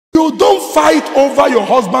You don't fight over your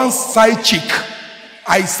husband's side chick.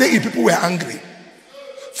 I say if people were angry.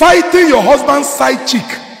 Fighting your husband's side chick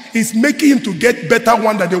is making him to get better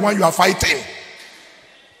one than the one you are fighting.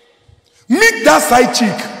 Meet that side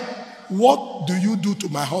chick. What do you do to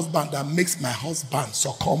my husband that makes my husband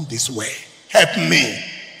succumb this way? Help me.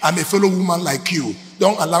 I'm a fellow woman like you.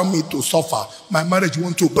 Don't allow me to suffer. My marriage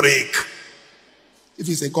wants to break. If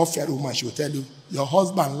it's a God-fearing woman, she will tell you, your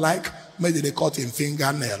husband like, maybe they cut him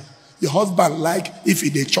fingernail. Your husband like, if he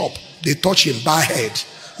they chop, they touch him by head.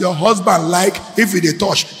 Your husband like, if he they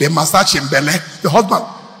touch, they massage him belly. Your husband,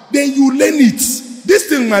 then you learn it. This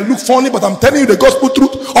thing might look funny, but I'm telling you the gospel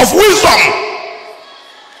truth of wisdom.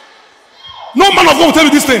 No man of God will tell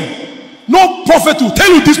you this thing. No prophet will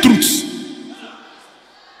tell you these truths.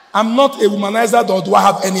 I'm not a womanizer, nor do I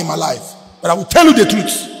have any in my life. But I will tell you the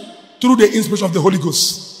truth through the inspiration of the Holy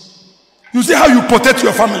Ghost. You see how you protect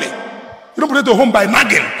your family. You don't protect your home by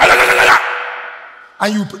nagging.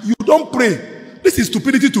 And you don't pray. This is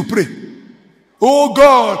stupidity to pray. Oh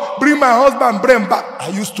God, bring my husband, bring him back. Are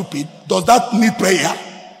you stupid? Does that need prayer?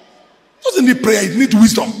 It doesn't need prayer, it needs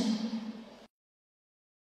wisdom.